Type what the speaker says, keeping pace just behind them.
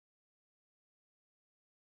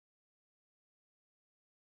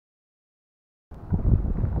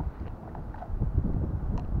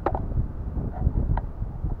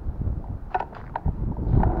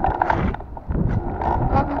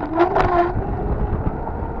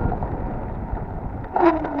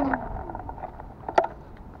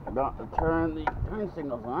turn the turn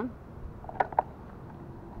signals on.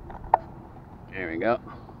 There we go.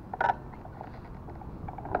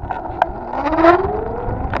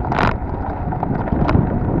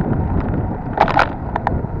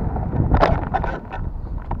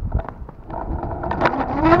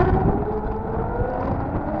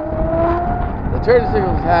 The turn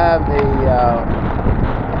signals have a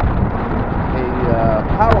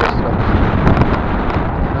power switch.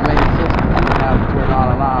 The main system you have to turn on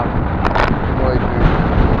and off before you turn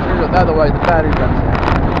it. Otherwise, the battery runs out.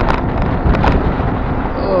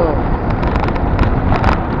 Oh.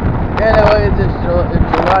 Anyway, it's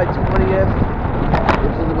July 20th,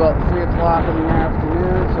 which is about 3 o'clock in the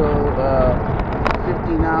afternoon, so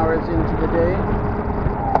 15 hours into the day.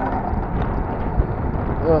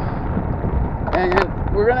 And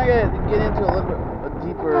we're going to get into a little bit a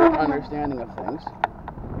deeper understanding of things.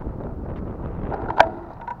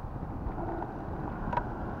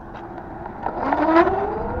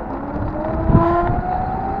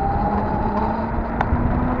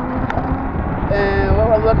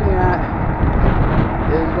 Looking at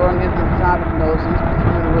is going into the topic of Gnosis,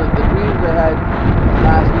 particularly with the dreams I had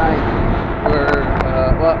last night were,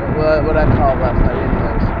 what I call last night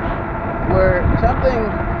anyways, were something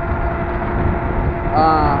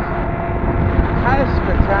kind of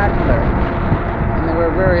spectacular, and they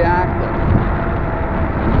were very active.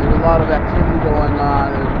 There was a lot of activity going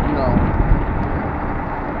on, you know,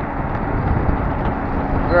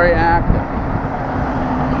 very active.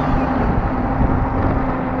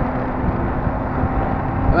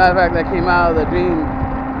 As a matter of fact, I came out of the dream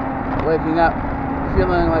waking up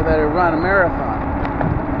feeling like I had run a marathon.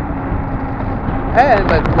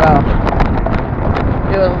 But, well,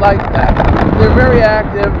 it was like that. They're very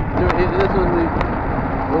active. This would be,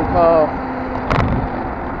 we'll call,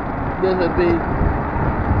 this would be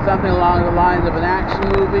something along the lines of an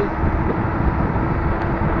action movie,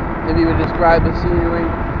 if you would describe the scenery.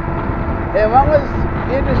 And what was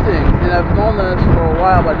interesting, and I've known this for a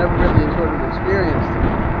while, but I never really sort of experienced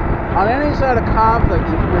it. On any side of conflict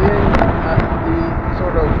within the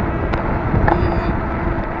sort of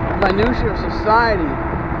the minutiae of society,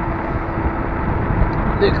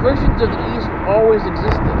 the Christians of the East always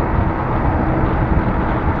existed.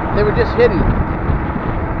 They were just hidden.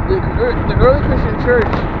 The early Christian church,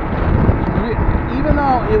 even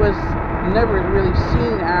though it was never really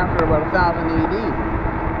seen after about 1000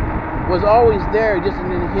 AD, was always there, just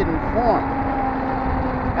in a hidden form.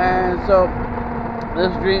 And so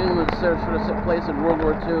this dream was sort of took place in World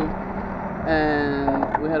War II,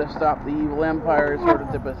 and we had to stop the evil empire, sort of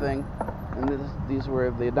type of thing. And these were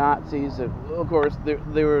the Nazis. And of course,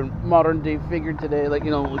 they were modern day figure today, like, you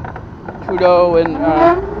know, Trudeau and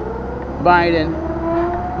Biden,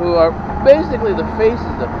 who are basically the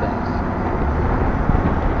faces of things.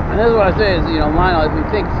 And this is what I say is, you know, Lionel, if he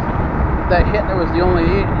thinks that Hitler was the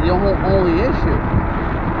only issue,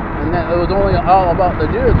 and that it was only all about the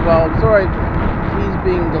Jews, well, I'm sorry, he's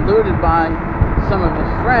being deluded by some of his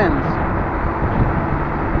friends.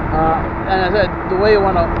 And I said, the way you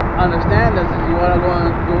want to understand this is you want to go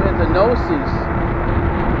into Gnosis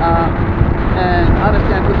and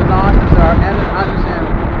understand who the Gnostics are, and understand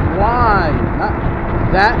why, not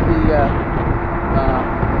that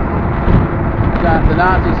the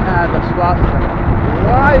Nazis had the swastika,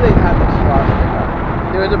 why they had the swastika.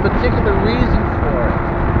 There was a particular reason for it.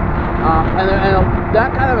 And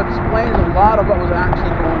that kind of explains a lot of what was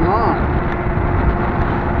actually going on.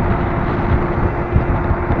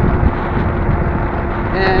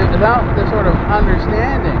 And without this sort of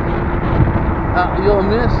understanding, you'll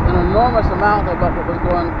miss an enormous amount about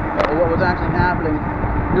what was actually happening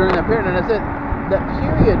during that period. And I said that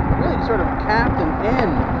period really sort of capped an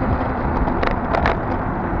end.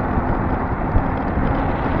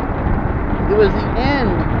 It was the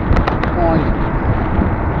end point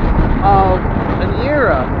of an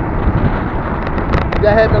era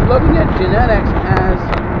that had been looking at genetics as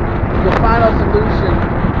the final solution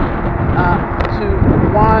to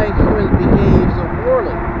why humans behave so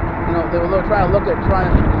poorly. You know, they were trying to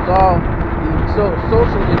resolve the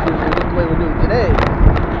social issues the way we're doing today,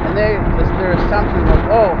 and their assumption was,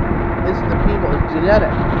 oh, it's the people, it's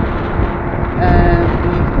genetic. And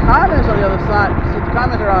the communists on the other side, the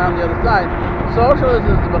communists are on the other side.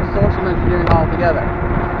 Socialism is about social engineering altogether.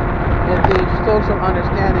 It's the social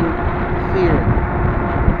understanding theory.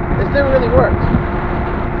 It's never really worked.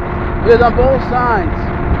 Because on both sides,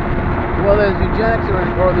 whether it's eugenics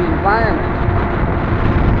or the environment,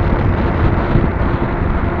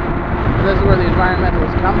 this is where the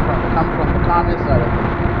environmentalists come from. They come from the communist side of it.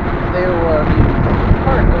 They were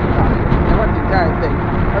part of the communism. They weren't the entire thing,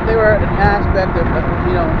 but they were an aspect of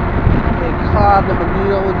you know, a cog in the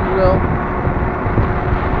wheel, if you will,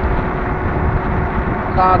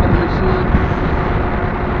 cog in the machine.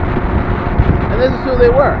 And this is who they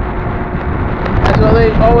were. And so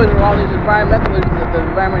they always were all these environmentalists, that the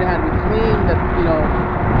environment had to be clean, that, you know,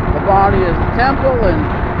 the body is the temple, and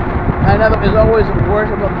another is always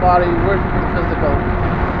worship of the body, worship of the physical,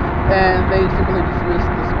 and they simply dismissed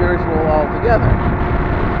the spiritual altogether.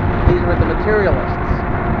 These were the materialists.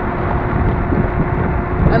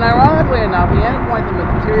 And ironically enough, the end point of the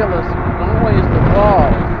materialists always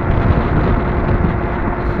evolved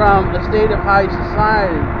from a state of high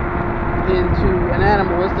society into an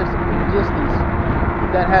animalistic existence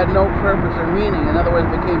that had no purpose or meaning. In other words,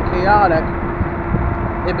 it became chaotic,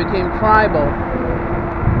 it became tribal,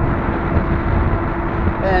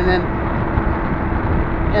 and then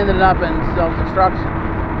ended up in self-destruction.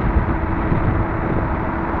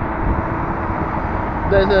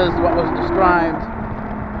 This is what was described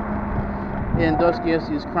in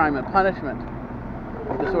Dostoevsky's Crime and Punishment.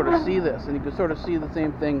 You can sort of see this, and you can sort of see the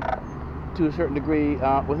same thing to a certain degree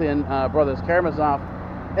within Brothers Karamazov.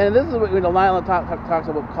 And this is what Lila talks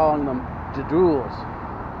about calling them jadruls.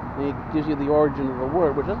 He gives you the origin of the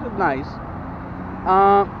word, which is nice.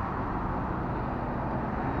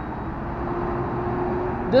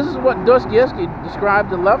 This is what Dostoevsky described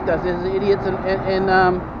the left as idiots and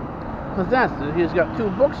possessed. He's got 2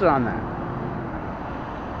 books on that.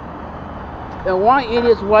 And why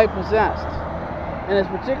idiots, why possessed? And it's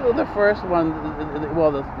particularly the first one,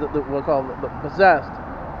 well, we'll call it the possessed,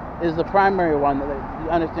 is the primary one that you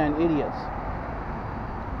understand idiots.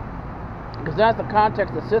 Because that's the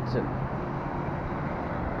context it sits in.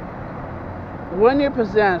 When you're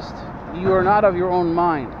possessed, you are not of your own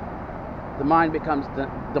mind. The mind becomes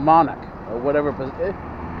demonic, or whatever,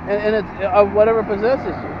 and it's of whatever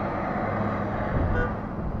possesses you.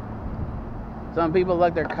 Some people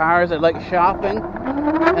like their cars, they like shopping,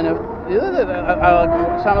 and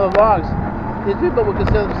some of the vlogs, these people would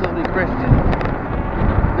consider themselves to be Christian.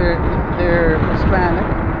 They're Hispanic,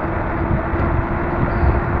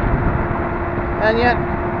 and yet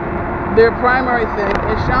their primary thing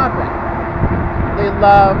is shopping. They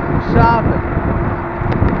love shopping.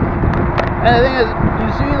 And the thing is, you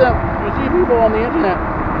see people on the internet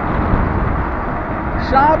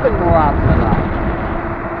shopping more often than not.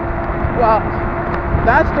 Well,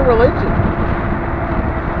 that's the religion.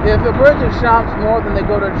 If a person shops more than they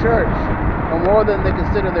go to church, or more than they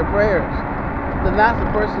consider their prayers, then that's the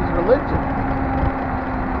person's religion.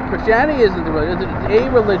 Christianity isn't the religion, it's a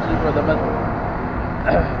religion for them.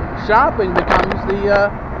 Shopping becomes the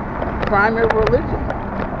primary religion.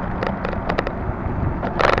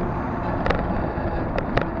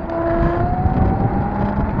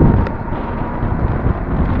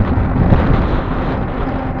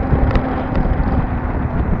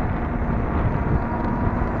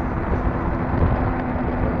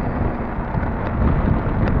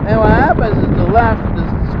 Left is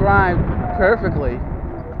described perfectly,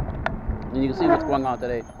 and you can see what's going on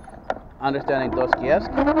today, understanding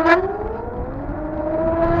Dostoevsky.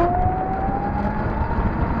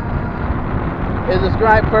 Is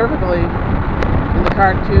described perfectly in the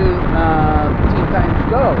cartoon Teen Titans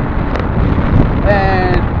Go,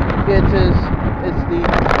 and it's the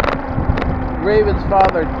Raven's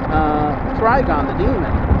father, Trigon, the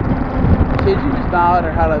demon, teaching his daughter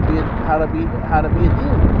how to be a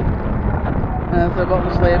demon. And it's about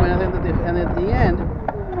the slave, and I think and at the end,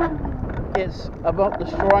 it's about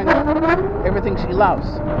destroying everything she loves,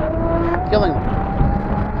 killing them.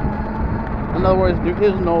 In other words, there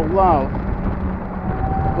is no love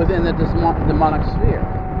within the demonic sphere.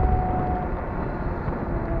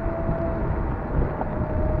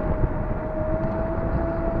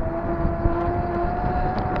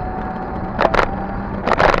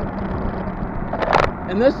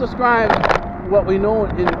 And this describes what we know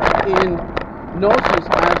in Gnosis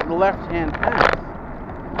as the left-hand path.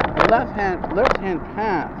 The left-hand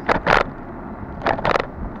path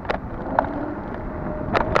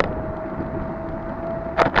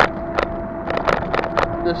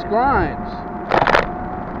describes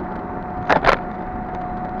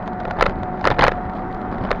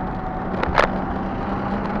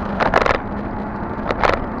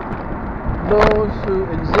those who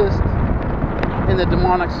exist in the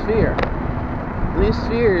demonic sphere. These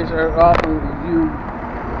spheres are often viewed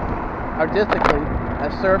artistically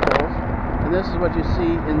as circles, and this is what you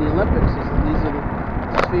see in the Olympics. These are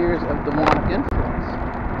the spheres of demonic influence.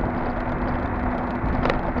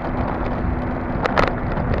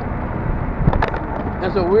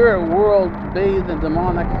 And so we're a world bathed in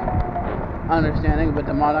demonic understanding, but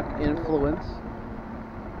demonic influence.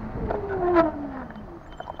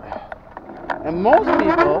 And most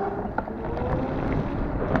people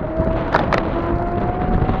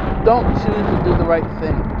don't choose to do the right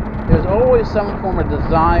thing. There's always some form of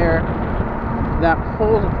desire that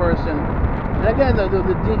pulls a person. And again, the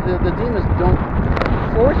demons don't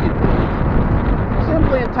force you to do it. They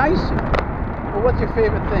simply entice you. Well, what's your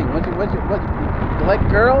favorite thing? You like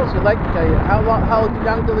girls? You like how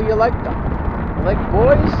young do you like them? You like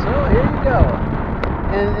boys? So here you go.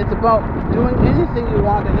 And it's about doing anything you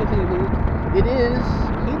want, anything you need. It is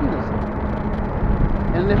hedonism.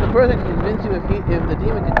 And if the person can convince you if the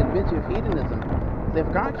demon can convince you of hedonism,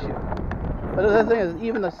 they've got you. But the other thing is,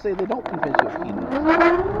 even let's say they don't convince you of hedonism.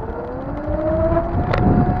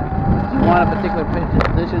 Do you want a particular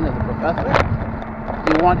position as a professor?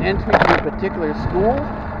 Do you want entry to a particular school?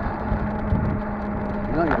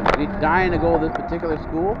 You know, you're dying to go to this particular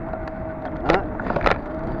school.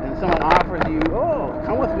 And someone offers you, oh,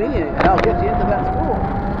 come with me and I'll get you into that school.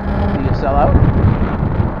 Do you sell out?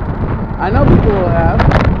 I know people who have.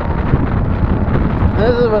 And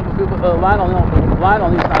this is what people, Lionel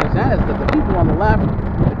needs to understand, is that the people on the left,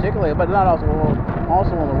 particularly, but not also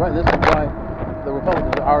on the right, this is why the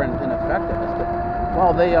Republicans are ineffective, is that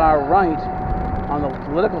while they are right on the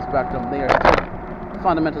political spectrum, they are still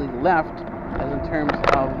fundamentally left as in terms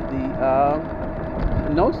of the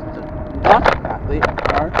Gnosis path. They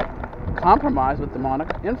are compromised with demonic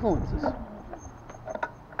influences.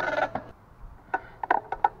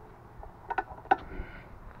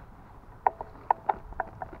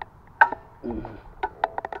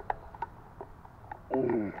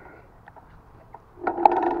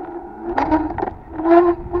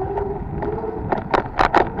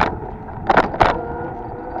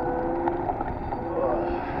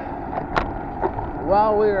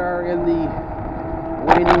 While we are in the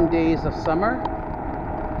waning days of summer,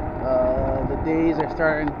 the days are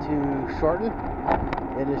starting to shorten.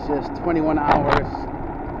 It is just 21 hours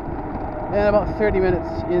and about 30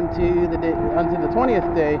 minutes into the day, until the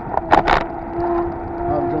 20th day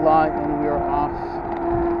of July, and we are off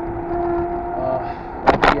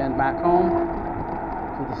again back home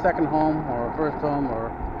to the second home or first home, or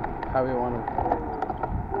however you want to.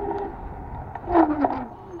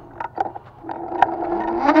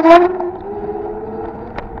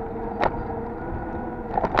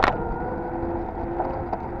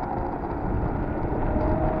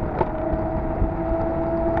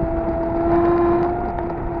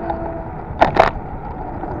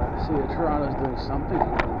 Toronto's doing something,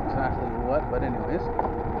 exactly what, but anyways.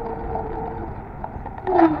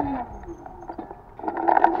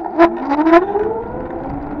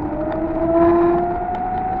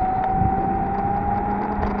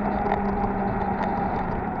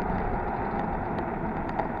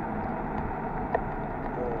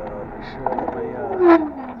 Make sure I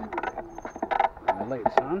get my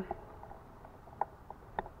lights on.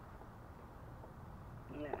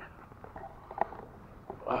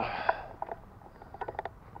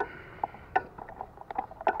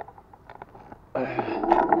 I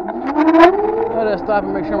had to stop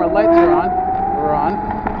and make sure my lights are on. Were on,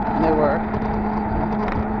 and they were.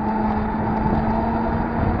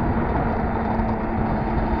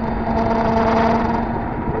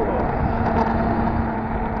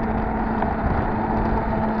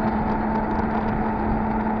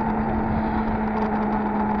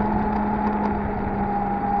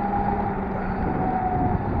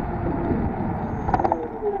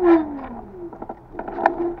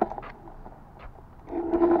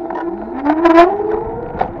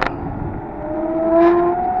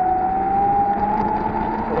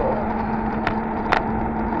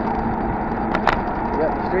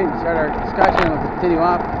 Start our discussion and we'll continue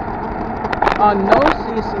off.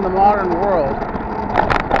 Gnosis in the modern world.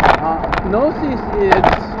 Gnosis is,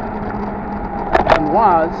 and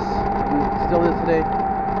was, and still is today,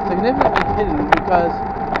 significantly hidden because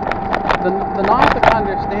the Gnostic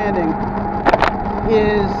understanding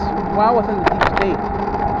is well within the deep state.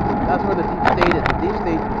 That's where the deep state is. The deep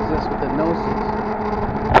state exists within Gnosis.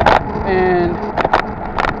 And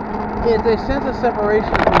it's a sense of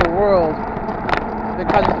separation from the world,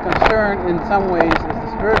 because its concern in some ways is the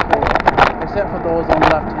spiritual world, except for those on the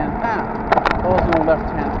left-hand path. Those on the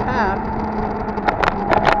left-hand path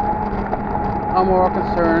are more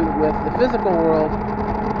concerned with the physical world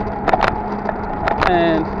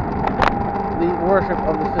and the worship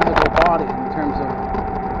of the physical body in terms of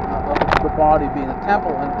the body being a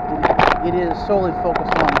temple, and it is solely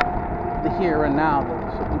focused on the here and now,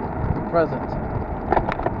 the present,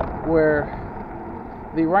 where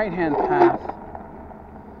the right-hand path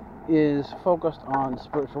is focused on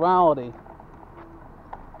spirituality.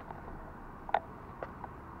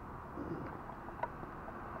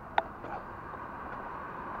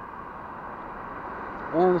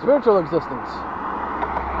 spiritual existence.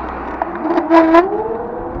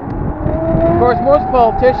 Of course, most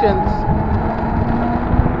politicians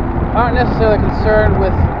aren't necessarily concerned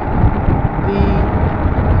with the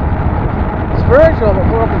spiritual, but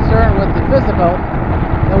more concerned with the physical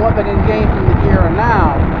and what they can gain from the here and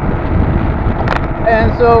now. And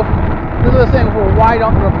so, this is the thing, well, why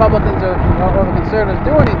don't the Republicans or the conservatives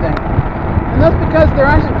do anything? And that's because they're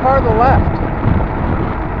actually part of the left.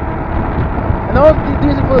 And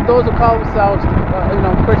these include those who call themselves,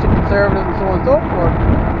 Christian conservatives and so on and so forth.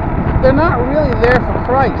 They're not really there for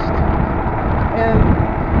Christ, and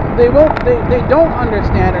they don't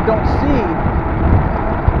understand or don't see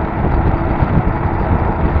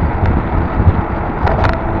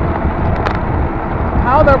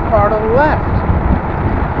how they're part of the left,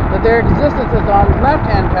 that their existence is on the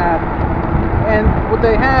left-hand path, and what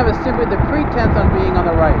they have is simply the pretense on being on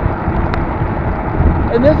the right.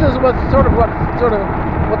 And this is what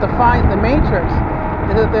defines the matrix,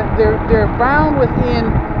 is that they're bound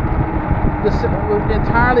within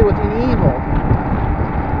entirely within evil,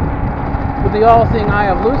 with the all-seeing eye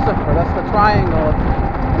of Lucifer. That's the triangle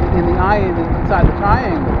in the eye inside the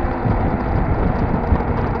triangle.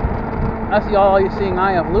 That's the all-seeing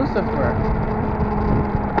eye of Lucifer.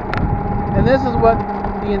 And this is what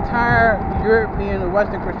the entire European and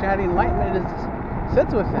Western Christianity Enlightenment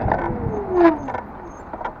sits within.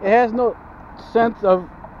 It has no sense of,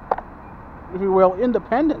 if you will,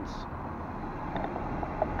 independence.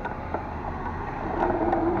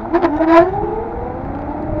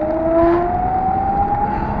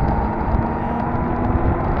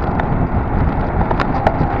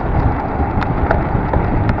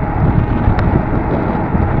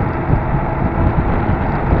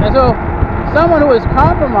 And so, someone who is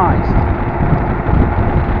compromised,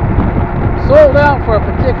 sold out for a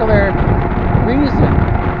particular reason,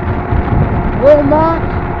 will not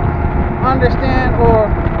understand or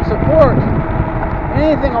support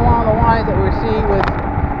anything along the lines that we see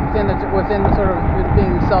within the sort of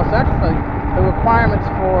being self-sacrificing, the requirements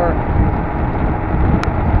for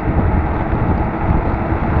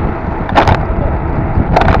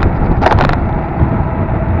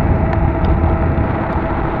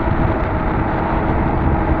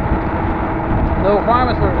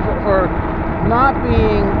not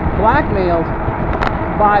being blackmailed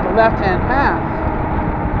by the left-hand path.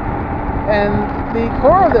 And the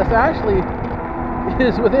core of this actually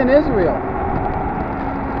is within Israel.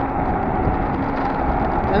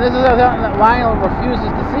 And this is something that Lionel refuses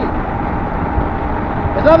to see.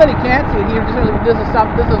 It's not that he can't see it. This is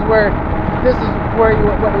where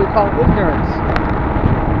what we call ignorance.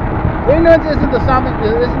 Ignorance isn't the stuff that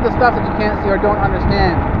you can't see or don't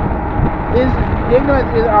understand.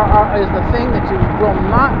 Ignorance is the thing that you will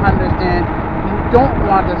not understand, you don't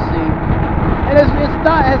want to see, and it's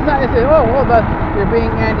not. You're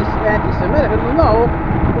being anti-Semitic. No,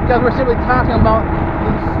 because we're simply talking about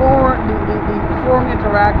the foreign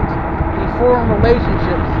interactions, the foreign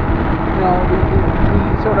relationships,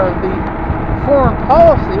 the foreign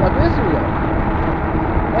policy of Israel,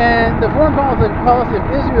 and the foreign policy of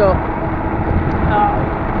Israel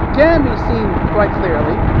can be seen quite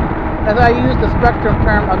clearly. As I use the spectrum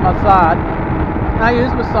term of Mossad, and I use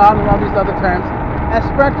Mossad and all these other terms as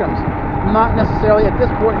spectrums, not necessarily at this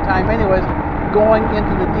point in time anyways, going into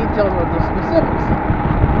the details of the specifics.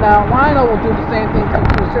 Now, Lionel will do the same thing to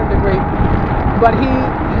a certain degree, but he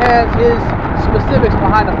has his specifics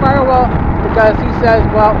behind a firewall because he says,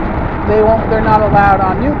 well, they're not allowed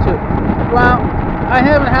on YouTube. Well, I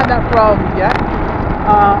haven't had that problem yet.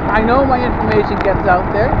 I know my information gets out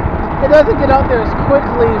there. It doesn't get out there as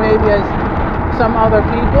quickly maybe as some other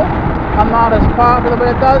people. I'm not as popular, but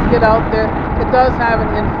it does get out there. It does have an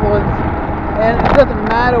influence. And it doesn't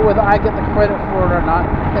matter whether I get the credit for it or not.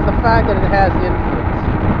 It's the fact that it has influence.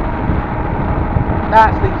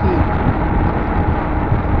 That's the key.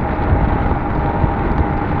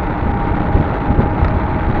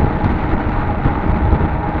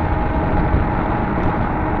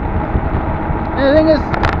 And the thing is,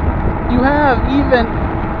 you have even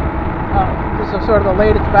this is sort of the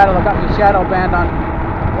latest battle that got me shadow banned on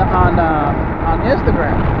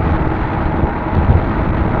Instagram.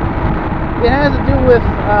 It has to do with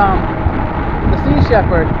the Sea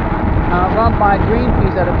Shepherd run by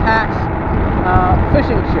Greenpeace that attacks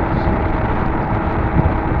fishing ships,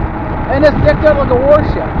 and it's decked out like a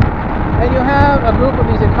warship. And you have a group of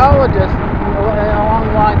these ecologists along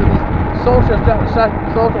the lines of these social justice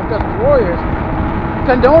warriors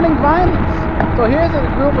condoning violence. So here's a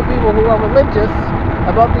group of people who are religious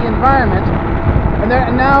about the environment, and they're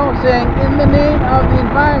now saying in the name of the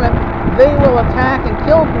environment they will attack and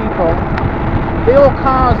kill people they will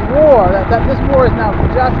cause war. That this war is now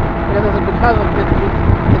just because of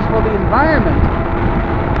it's for the environment.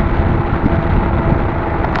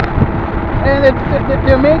 And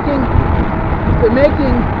they're making the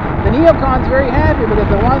neocons very happy because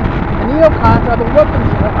the neocons are the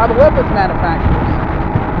weapons manufacturers.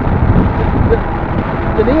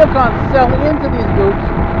 The neocons sell into these groups.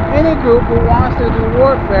 Any group who wants to do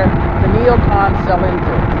warfare, the neocons sell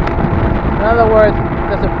into. In other words,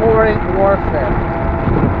 they're supporting warfare.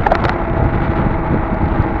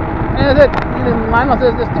 And Lionel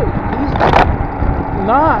says this too. He's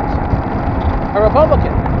not a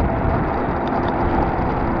Republican.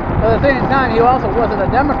 But at the same time, he also wasn't a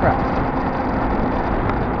Democrat.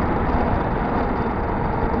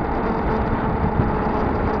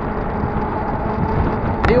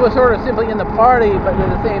 He was sort of simply in the party, but at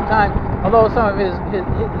the same time, although some of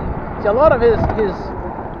a lot of his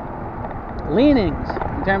leanings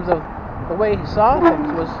in terms of the way he saw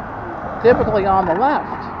things was typically on the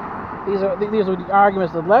left. These were the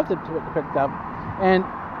arguments the left had picked up, and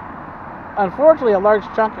unfortunately, a large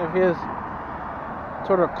chunk of his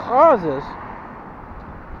sort of causes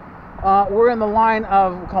were in the line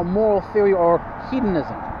of called moral theory or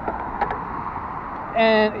hedonism.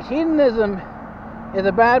 And hedonism is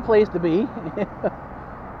a bad place to be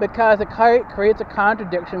because it creates a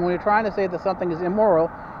contradiction. When you're trying to say that something is immoral,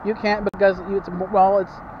 you can't, because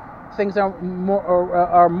things are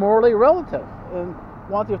morally relative. And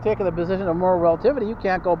once you've taken the position of moral relativity, you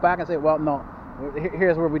can't go back and say, well, no,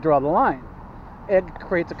 here's where we draw the line. It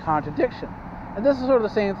creates a contradiction. And this is sort of the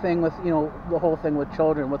same thing with, the whole thing with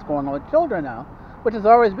children, what's going on with children now, which has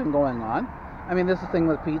always been going on. I mean, this is the thing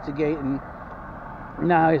with Pizzagate, and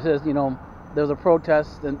now he says, there was a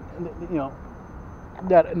protest, and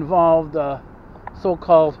that involved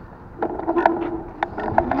so-called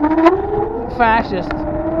fascists.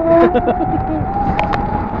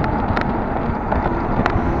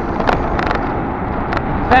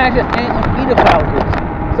 Fascist anti-pedophile groups.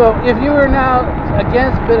 So if you are now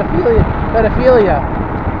against pedophilia,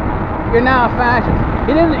 you're now a fascist.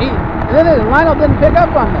 Lionel didn't pick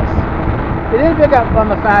up on this. He didn't pick up on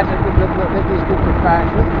the fascist that these groups are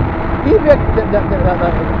fascists. He picked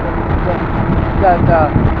that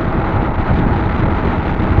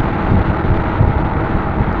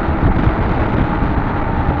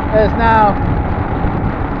is now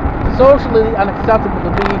socially unacceptable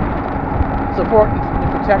to be support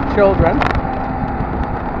and protect children.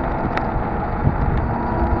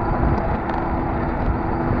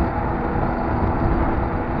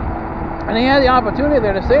 And he had the opportunity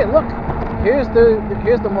there to say, look, here's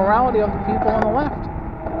the morality of the people on the left.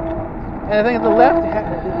 And I think the left,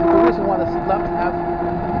 the reason why the left have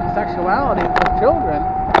sexuality with children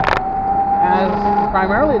has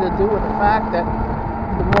primarily to do with the fact that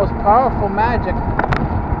the most powerful magic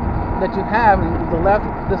that you have in the left,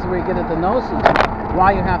 this is where you get into Gnosis,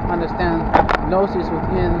 why you have to understand Gnosis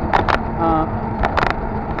within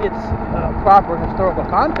its proper historical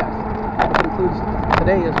context, which includes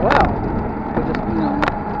today as well, which is,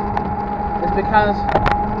 is because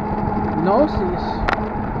Gnosis,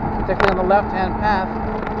 particularly on the left-hand path,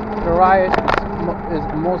 derives its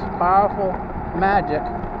most powerful magic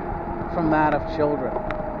from that of children.